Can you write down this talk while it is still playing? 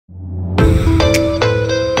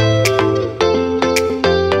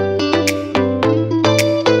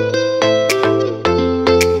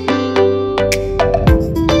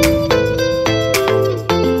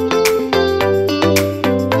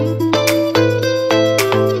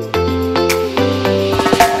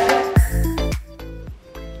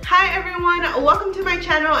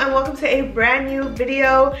brand new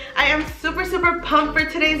video. I am super pumped for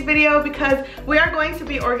today's video because we are going to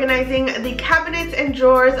be organizing the cabinets and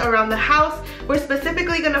drawers around the house. We're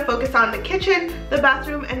specifically going to focus on the kitchen, the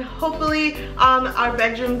bathroom, and hopefully our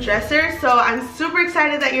bedroom dresser. So I'm super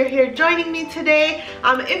excited that you're here joining me today.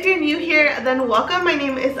 If you're new here, then welcome. My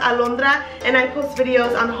name is Alondra and I post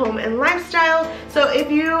videos on home and lifestyle. So if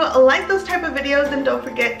you like those type of videos, then don't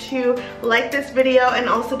forget to like this video and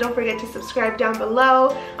also don't forget to subscribe down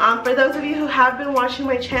below. For those of you who have been watching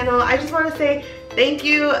my channel, I just want to say thank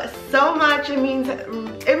you so much. It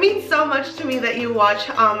means so much to me that you watch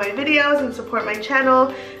my videos and support my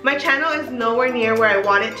channel. My channel is nowhere near where I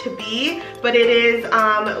want it to be, but it is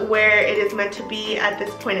where it is meant to be at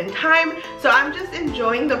this point in time. So I'm just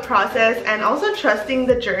enjoying the process and also trusting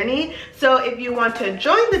the journey. So if you want to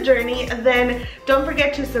join the journey, then don't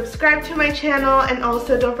forget to subscribe to my channel and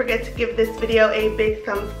also don't forget to give this video a big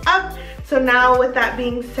thumbs up. So now with that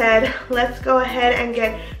being said, let's go ahead and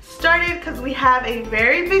get started because we have a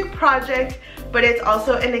very big project, but it's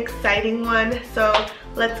also an exciting one. So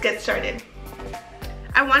let's get started.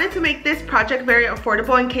 I wanted to make this project very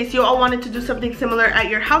affordable in case you all wanted to do something similar at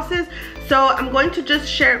your houses. So I'm going to just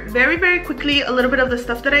share very quickly a little bit of the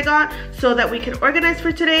stuff that I got so that we can organize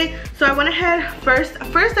for today. So I went ahead first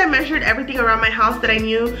I measured everything around my house that I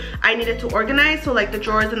knew I needed to organize, so like the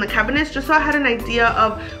drawers and the cabinets, just so I had an idea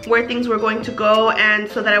of where things were going to go and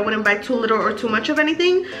so that I wouldn't buy too little or too much of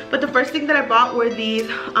anything. But the first thing that I bought were these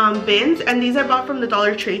bins, and these I bought from the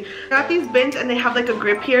Dollar Tree. I got these bins and they have like a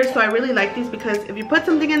grip here, so I really like these because if you put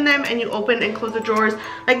something in them and you open and close the drawers,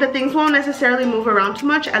 like the things won't necessarily move around too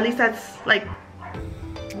much. At least that's like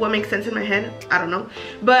what makes sense in my head. I don't know,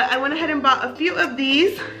 but I went ahead and bought a few of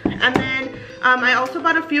these, and then I also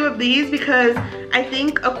bought a few of these because I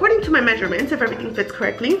think according to my measurements, if everything fits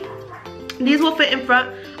correctly, these will fit in front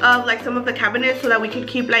of like some of the cabinets so that we can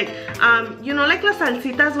keep like you know, like las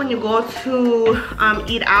salsitas when you go to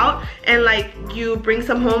eat out and like you bring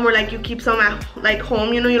some home, or like you keep some at like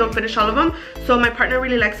home, you know, you don't finish all of them. So my partner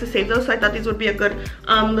really likes to save those, so I thought these would be a good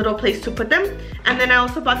little place to put them. And then I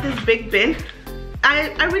also bought this big bin.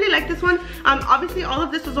 I really like this one. Obviously all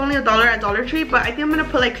of this was only $1 at Dollar Tree, but I think I'm gonna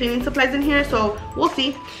put like cleaning supplies in here, so we'll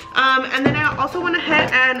see. And then I also went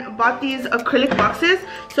ahead and bought these acrylic boxes.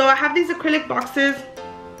 So I have these acrylic boxes,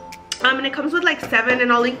 and it comes with like 7,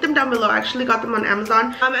 and I'll link them down below. I actually got them on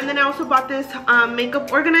Amazon. And then I also bought this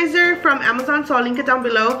makeup organizer from Amazon, so I'll link it down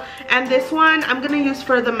below. And this one I'm gonna use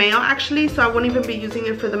for the mail actually, so I won't even be using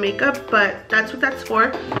it for the makeup, but that's what that's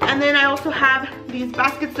for. And then I also have these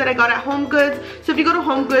baskets that I got at Home Goods. So if you go to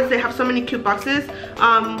Home Goods, they have so many cute boxes,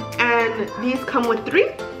 and these come with 3.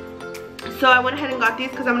 So I went ahead and got these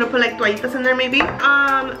because I'm gonna put like toallitas in there maybe.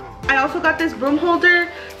 I also got this broom holder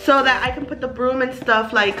so that I can put the broom and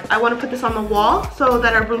stuff. Like I want to put this on the wall so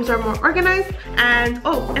that our brooms are more organized. And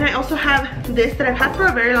oh, and I also have this that I've had for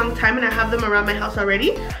a very long time, and I have them around my house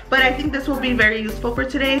already, but I think this will be very useful for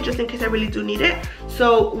today just in case I really do need it.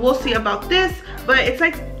 So we'll see about this, but it's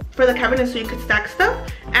like for the cabinet so you could stack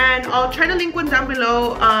stuff. And I'll try to link one down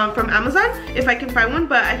below from Amazon if I can find one,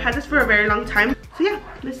 but I've had this for a very long time. So yeah,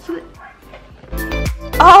 let's do it.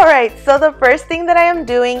 Alright, so the first thing that I am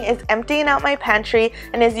doing is emptying out my pantry,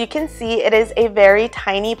 and as you can see, it is a very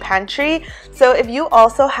tiny pantry. So if you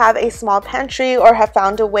also have a small pantry or have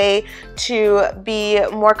found a way to be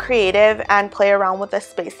more creative and play around with the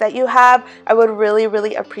space that you have, I would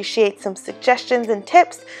really appreciate some suggestions and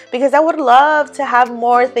tips, because I would love to have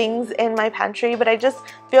more things in my pantry, but I just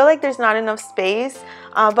feel like there's not enough space.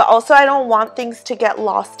 But also I don't want things to get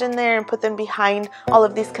lost in there and put them behind all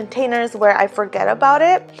of these containers where I forget about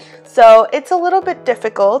it. So it's a little bit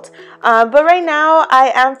difficult, but right now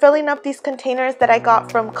I am filling up these containers that I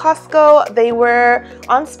got from Costco. They were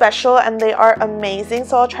on special and they are amazing,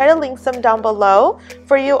 so I'll try to link some down below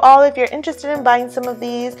for you all if you're interested in buying some of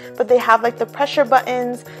these. But they have like the pressure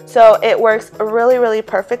buttons, so it works really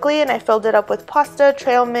perfectly. And I filled it up with pasta,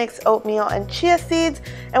 trail mix, oatmeal, and chia seeds.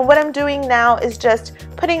 And what I'm doing now is just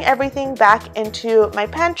putting everything back into my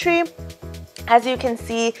pantry. As you can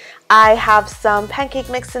see, I have some pancake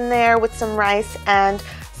mix in there with some rice and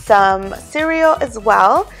some cereal as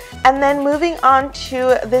well. And then moving on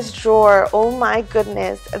to this drawer, oh my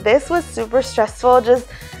goodness, this was super stressful.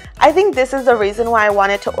 I think this is the reason why I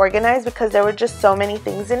wanted to organize, because there were just so many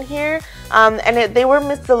things in here, and they were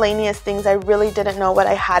miscellaneous things. I really didn't know what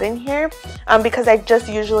I had in here, because I just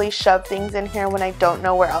usually shove things in here when I don't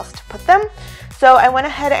know where else to put them. So I went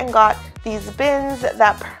ahead and got these bins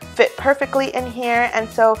that fit perfectly in here, and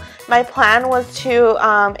so my plan was to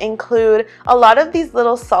include a lot of these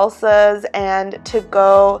little salsas and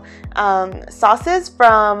to-go sauces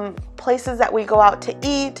from places that we go out to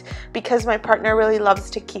eat, because my partner really loves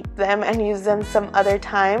to keep them and use them some other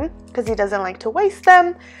time because he doesn't like to waste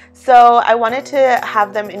them. So I wanted to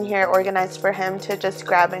have them in here organized for him to just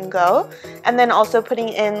grab and go. And then also putting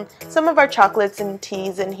in some of our chocolates and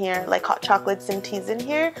teas in here, like hot chocolates and teas in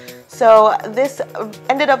here. So this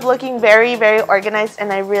ended up looking very, very organized,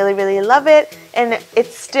 and I really, really love it. And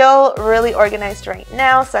it's still really organized right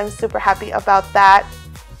now, so I'm super happy about that.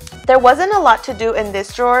 There wasn't a lot to do in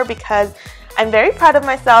this drawer because I'm very proud of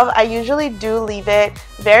myself. I usually do leave it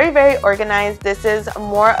very, very organized. This is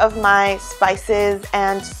more of my spices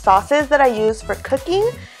and sauces that I use for cooking.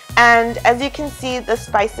 And as you can see, the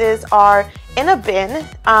spices are in a bin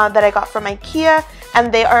that I got from IKEA,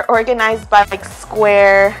 and they are organized by like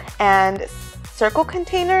square and circle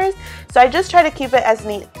containers. So I just try to keep it as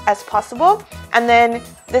neat as possible. And then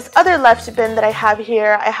this other left bin that I have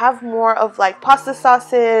here, I have more of like pasta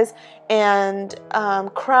sauces and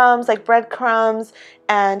crumbs, like breadcrumbs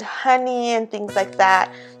and honey and things like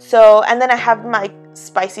that. So, and then I have my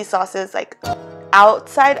spicy sauces like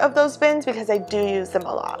outside of those bins because I do use them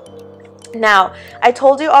a lot. Now, I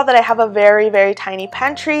told you all that I have a very, very tiny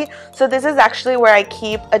pantry, so this is actually where I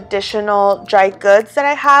keep additional dry goods that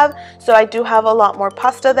I have. So I do have a lot more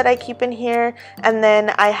pasta that I keep in here, and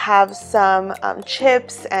then I have some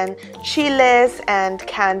chips and chiles and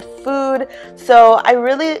canned food. So I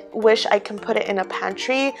really wish I can put it in a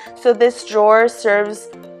pantry. So this drawer serves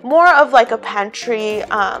more of like a pantry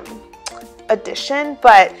addition,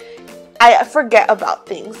 but I forget about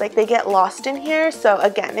things, like they get lost in here. So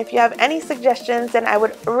again, if you have any suggestions, then I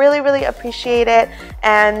would really, really appreciate it.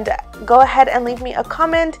 And go ahead and leave me a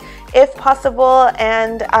comment if possible.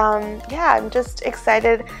 And yeah, I'm just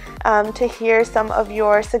excited to hear some of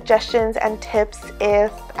your suggestions and tips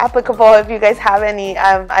if applicable, if you guys have any.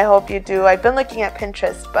 I hope you do. I've been looking at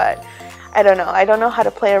Pinterest, but I don't know. I don't know how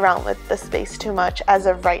to play around with the space too much as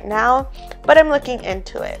of right now, but I'm looking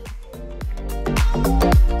into it.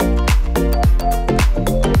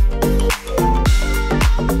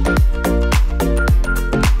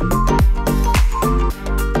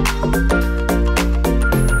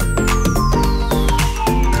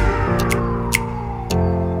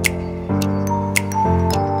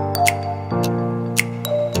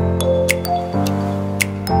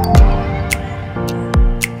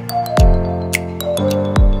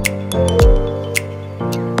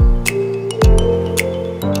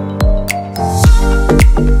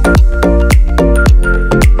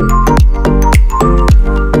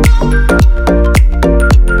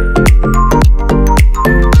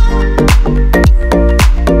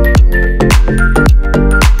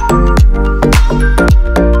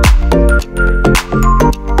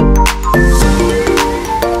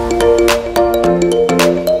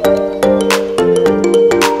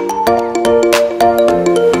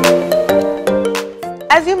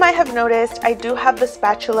 As you might have noticed, I do have the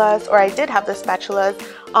spatulas, or I did have the spatulas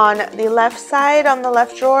on the left side, on the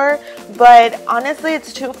left drawer, but honestly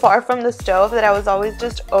it's too far from the stove that I was always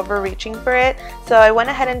just overreaching for it. So I went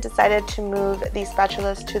ahead and decided to move these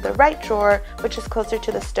spatulas to the right drawer, which is closer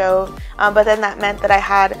to the stove, but then that meant that I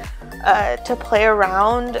had to play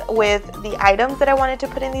around with the items that I wanted to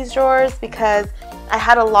put in these drawers, because I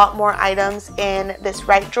had a lot more items in this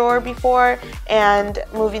right drawer before, and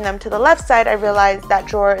moving them to the left side, I realized that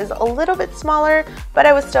drawer is a little bit smaller, but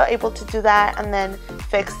I was still able to do that and then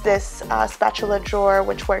fix this spatula drawer,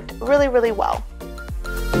 which worked really, really well.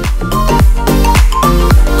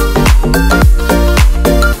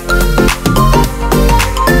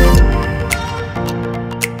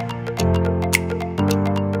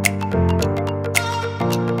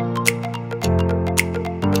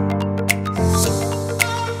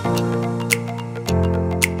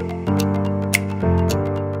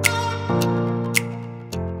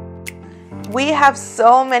 We have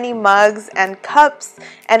so many mugs and cups,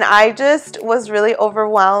 and I just was really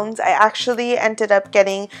overwhelmed. I actually ended up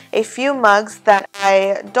getting a few mugs that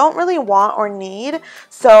I don't really want or need,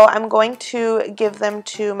 so I'm going to give them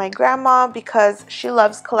to my grandma because she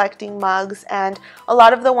loves collecting mugs, and a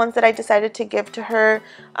lot of the ones that I decided to give to her,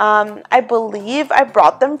 I believe I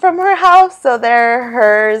brought them from her house, so they're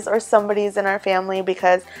hers or somebody's in our family,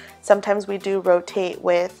 because sometimes we do rotate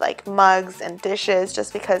with like mugs and dishes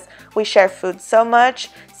just because we share food so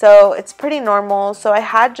much. So it's pretty normal. So I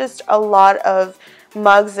had just a lot of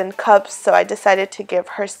mugs and cups, so I decided to give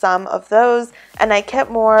her some of those. And I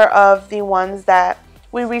kept more of the ones that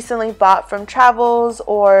we recently bought from travels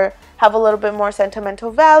or have a little bit more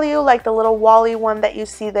sentimental value, like the little Wally one that you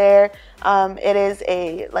see there. It is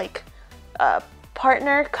a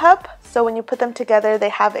partner cup, so when you put them together they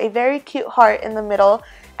have a very cute heart in the middle,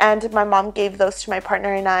 and my mom gave those to my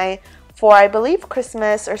partner and I for, I believe,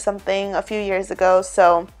 Christmas or something a few years ago.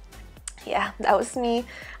 So yeah, that was me.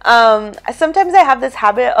 Sometimes I have this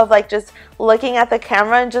habit of like just looking at the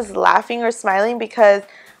camera and just laughing or smiling because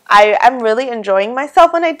I'm really enjoying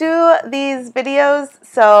myself when I do these videos.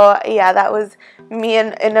 So yeah, that was me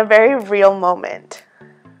in a very real moment.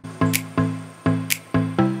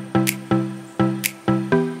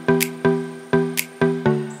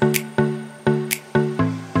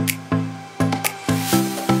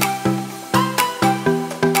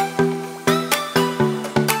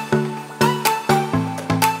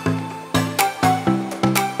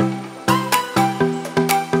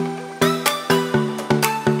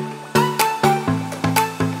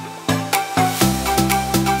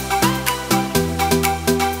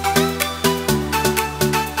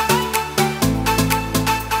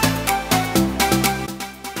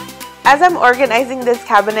 As I'm organizing this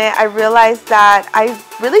cabinet, I realized that I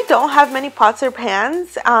really don't have many pots or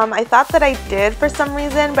pans. I thought that I did for some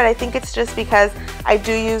reason, but I think it's just because I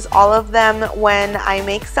do use all of them when I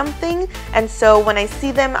make something. And so when I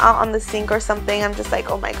see them out on the sink or something, I'm just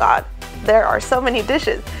like, oh my god, there are so many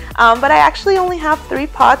dishes. But I actually only have 3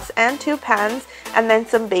 pots and 2 pans and then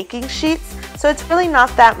some baking sheets. So it's really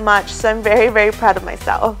not that much. So I'm very, very proud of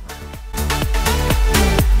myself.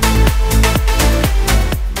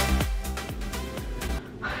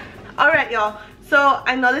 Alright y'all, so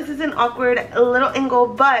I know this is an awkward little angle,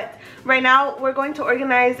 but right now we're going to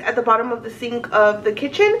organize at the bottom of the sink of the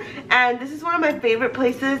kitchen, and this is one of my favorite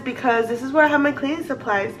places because this is where I have my cleaning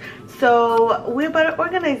supplies. So we're about to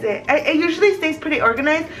organize it. It usually stays pretty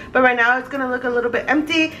organized, but right now it's going to look a little bit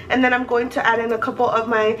empty, and then I'm going to add in a couple of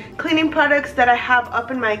my cleaning products that I have up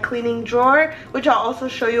in my cleaning drawer, which I'll also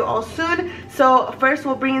show you all soon. So first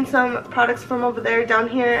we'll bring in some products from over there down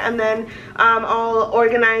here, and then I'll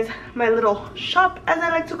organize my little shop, as I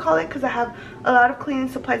like to call it, because I have a lot of cleaning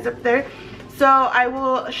supplies up there. So I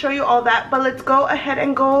will show you all that, but let's go ahead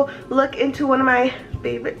and go look into one of my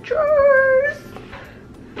favorite drawers.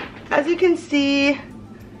 As you can see,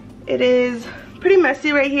 it is pretty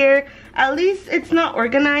messy right here. At least it's not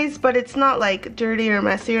organized, but it's not like dirty or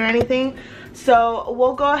messy or anything. So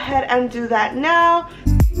we'll go ahead and do that now.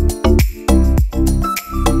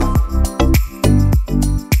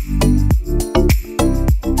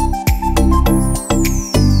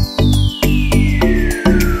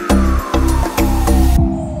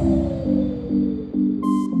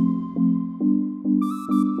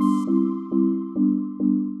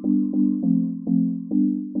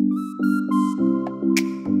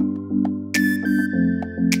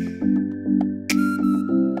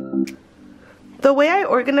 The way I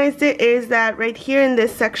organized it is that right here in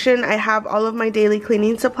this section I have all of my daily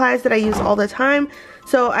cleaning supplies that I use all the time.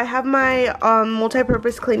 So I have my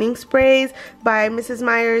multi-purpose cleaning sprays by Mrs.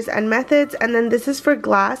 Meyer's and Methods, and then this is for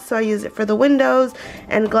glass, so I use it for the windows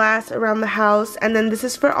and glass around the house, and then this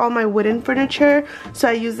is for all my wooden furniture, so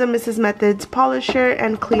I use the Mrs. Methods polisher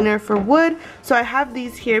and cleaner for wood. So I have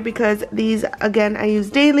these here because these, again, I use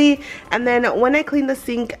daily. And then when I clean the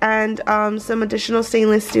sink and some additional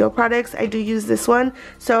stainless steel products, I do use this one,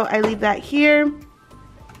 so I leave that here.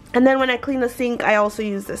 And then when I clean the sink, I also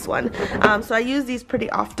use this one. So I use these pretty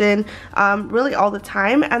often, really all the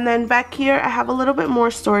time. And then back here, I have a little bit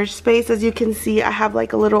more storage space. As you can see, I have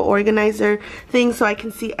like a little organizer thing so I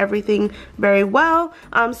can see everything very well.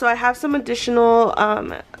 So I have some additional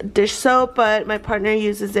dish soap, but my partner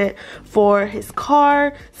uses it for his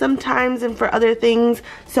car sometimes and for other things.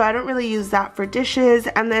 So I don't really use that for dishes.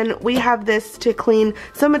 And then we have this to clean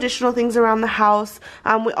some additional things around the house.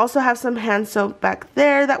 We also have some hand soap back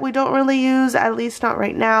there that we don't really use, at least not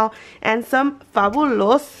right now, and some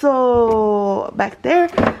Fabuloso back there.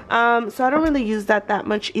 So I don't really use that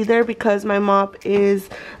much either because my mop is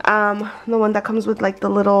the one that comes with like the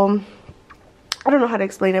little, I don't know how to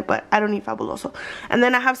explain it, but I don't need Fabuloso. And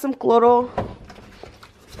then I have some Cloro.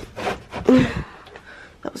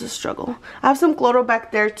 That was a struggle. I have some Cloro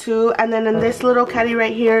back there too, and then in this little caddy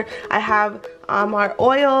right here I have our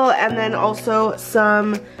oil, and then also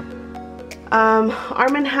some Arm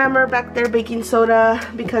 & Hammer back there, baking soda,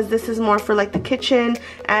 because this is more for like the kitchen,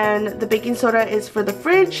 and the baking soda is for the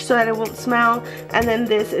fridge so that it won't smell. And then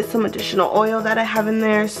this is some additional oil that I have in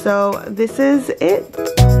there. So this is it.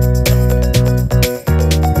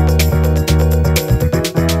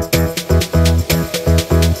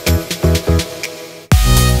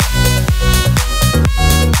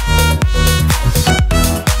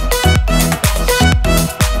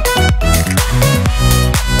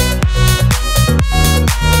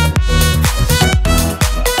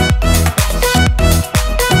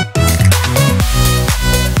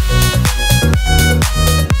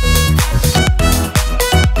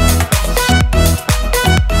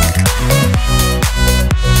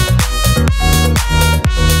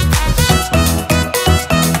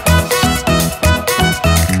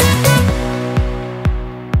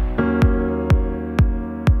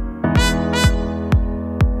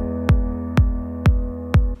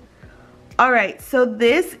 Alright, so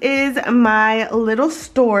this is my little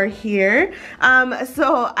store here.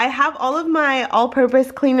 So I have all of my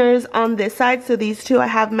all-purpose cleaners on this side. So these two, I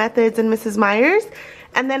have Methods and Mrs. Meyer's.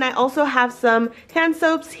 And then I also have some hand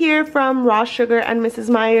soaps here from Raw Sugar and Mrs.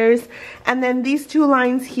 Meyer's. And then these two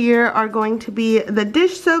lines here are going to be the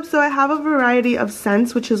dish soap. So I have a variety of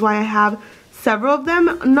scents, which is why I have several of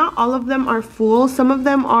them. Not all of them are full. Some of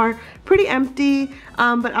them are pretty empty,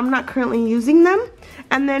 but I'm not currently using them.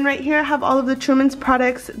 And then right here I have all of the Truman's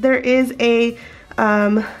products. There is a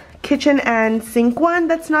kitchen and sink one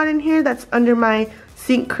that's not in here. That's under my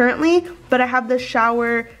sink currently. But I have the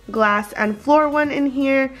shower, glass, and floor one in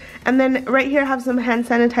here. And then right here I have some hand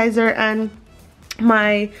sanitizer and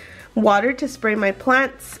my water to spray my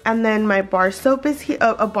plants. And then my bar soap is here.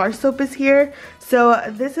 A bar soap is here. So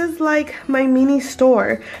this is like my mini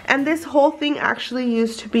store, and this whole thing actually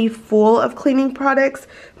used to be full of cleaning products,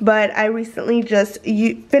 but I recently just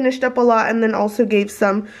finished up a lot and then also gave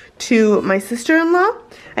some to my sister-in-law.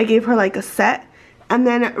 I gave her like a set. And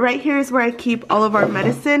then right here is where I keep all of our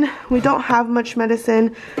medicine. We don't have much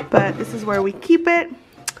medicine, but this is where we keep it.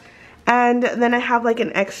 And then I have like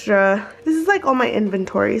an extra, this is like all my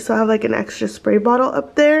inventory, so I have like an extra spray bottle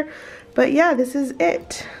up there. But yeah, this is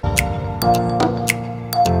it.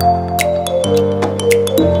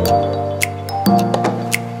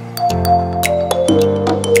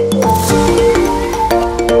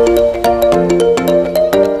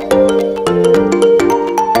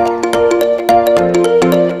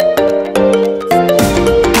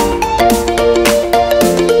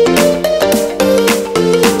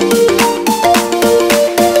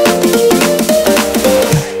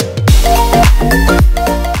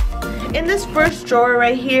 Drawer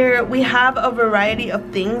right here, we have a variety of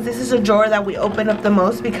things. This is a drawer that we open up the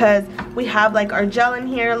most because we have like our gel in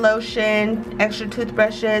here, lotion, extra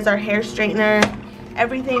toothbrushes, our hair straightener,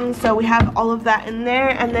 everything. So we have all of that in there.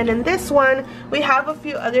 And then in this one we have a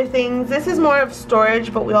few other things. This is more of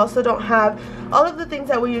storage, but we also don't have all of the things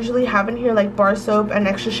that we usually have in here, like bar soap and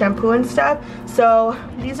extra shampoo and stuff. So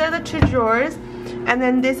these are the two drawers. And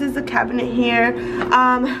then this is the cabinet here.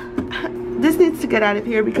 This needs to get out of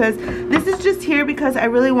here because this is just here because I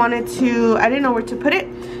really wanted to, I didn't know where to put it,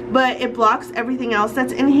 but it blocks everything else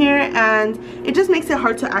that's in here and it just makes it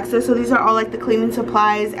hard to access. So these are all like the cleaning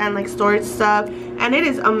supplies and like storage stuff, and it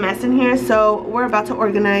is a mess in here, so we're about to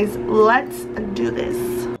organize. Let's do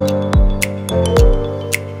this.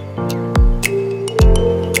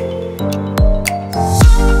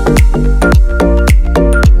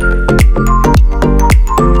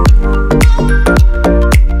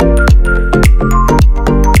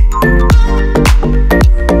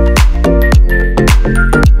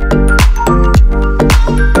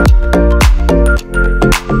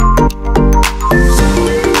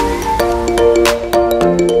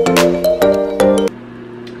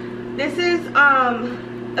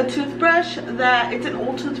 A toothbrush that it's an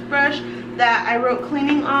old toothbrush that I wrote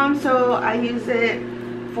cleaning on, so I use it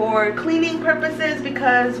for cleaning purposes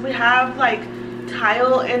because we have like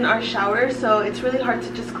tile in our shower, so it's really hard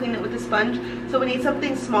to just clean it with a sponge. So we need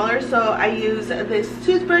something smaller, so I use this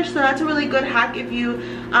toothbrush. So that's a really good hack if you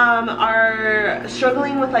are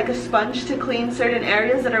struggling with like a sponge to clean certain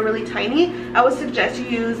areas that are really tiny. I would suggest you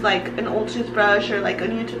use like an old toothbrush or like a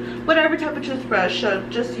new whatever type of toothbrush, so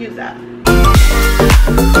just use that.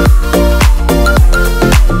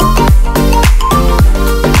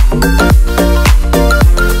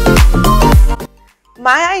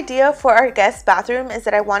 My idea for our guest bathroom is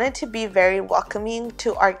that I wanted to be very welcoming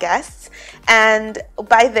to our guests, and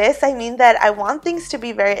by this I mean that I want things to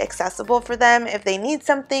be very accessible for them if they need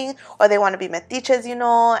something or they want to be metiches, you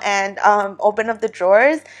know, and open up the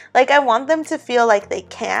drawers. Like I want them to feel like they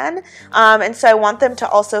can, and so I want them to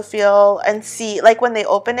also feel and see, like when they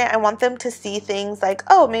open it, I want them to see things like,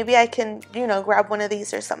 oh, maybe I can, you know, grab one of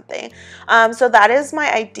these or something. So that is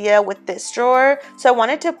my idea with this drawer. So I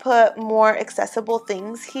wanted to put more accessible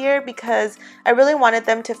things here because I really wanted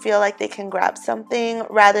them to feel like they can grab something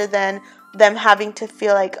rather than them having to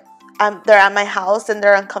feel like they're at my house and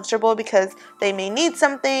they're uncomfortable because they may need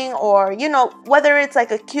something, or you know, whether it's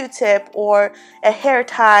like a Q-tip or a hair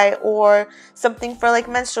tie or something for like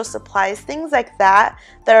menstrual supplies, things like that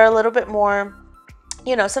that are a little bit more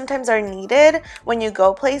you know, sometimes are needed when you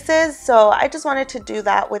go places. So I just wanted to do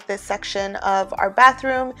that with this section of our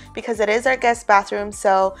bathroom because it is our guest bathroom.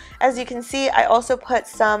 So as you can see, I also put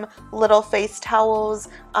some little face towels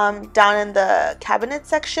down in the cabinet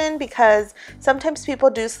section because sometimes people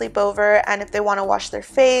do sleep over, and if they want to wash their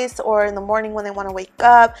face or in the morning when they want to wake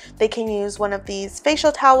up, they can use one of these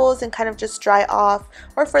facial towels and kind of just dry off,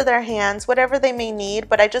 or for their hands, whatever they may need.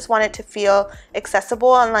 But I just want it to feel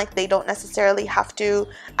accessible and like they don't necessarily have to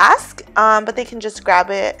ask, but they can just grab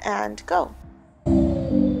it and go.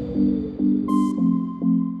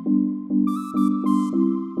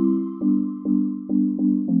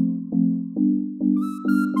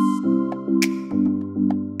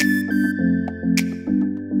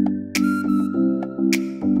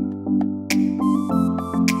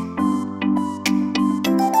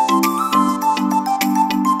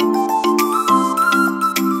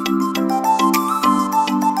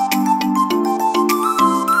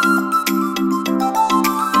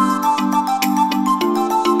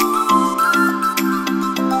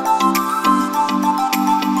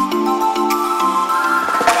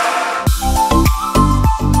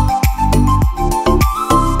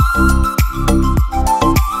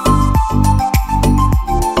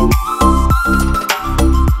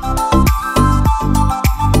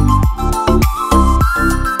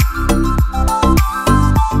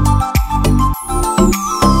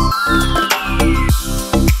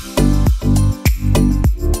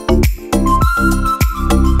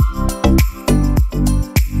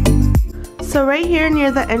 So right here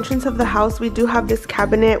near the entrance of the house, we do have this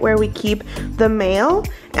cabinet where we keep the mail,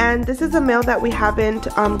 and this is a mail that we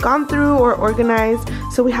haven't gone through or organized,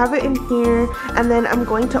 so we have it in here, and then I'm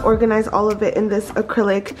going to organize all of it in this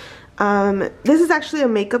acrylic. This is actually a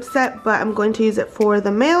makeup set, but I'm going to use it for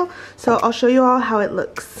the mail, so I'll show you all how it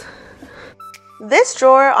looks. This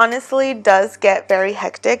drawer honestly does get very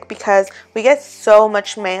hectic because we get so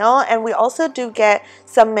much mail, and we also do get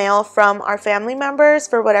some mail from our family members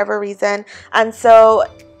for whatever reason, and so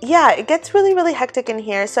yeah, it gets really hectic in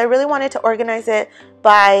here. So I really wanted to organize it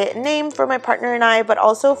by name for my partner and I, but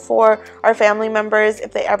also for our family members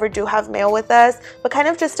if they ever do have mail with us, but kind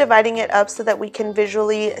of just dividing it up so that we can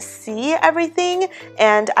visually see everything.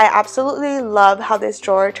 And I absolutely love how this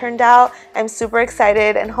drawer turned out. I'm super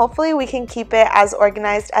excited, and hopefully we can keep it as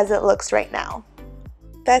organized as it looks right now.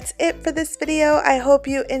 That's it for this video. I hope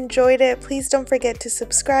you enjoyed it. Please don't forget to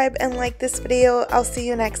subscribe and like this video. I'll see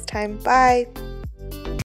you next time. Bye!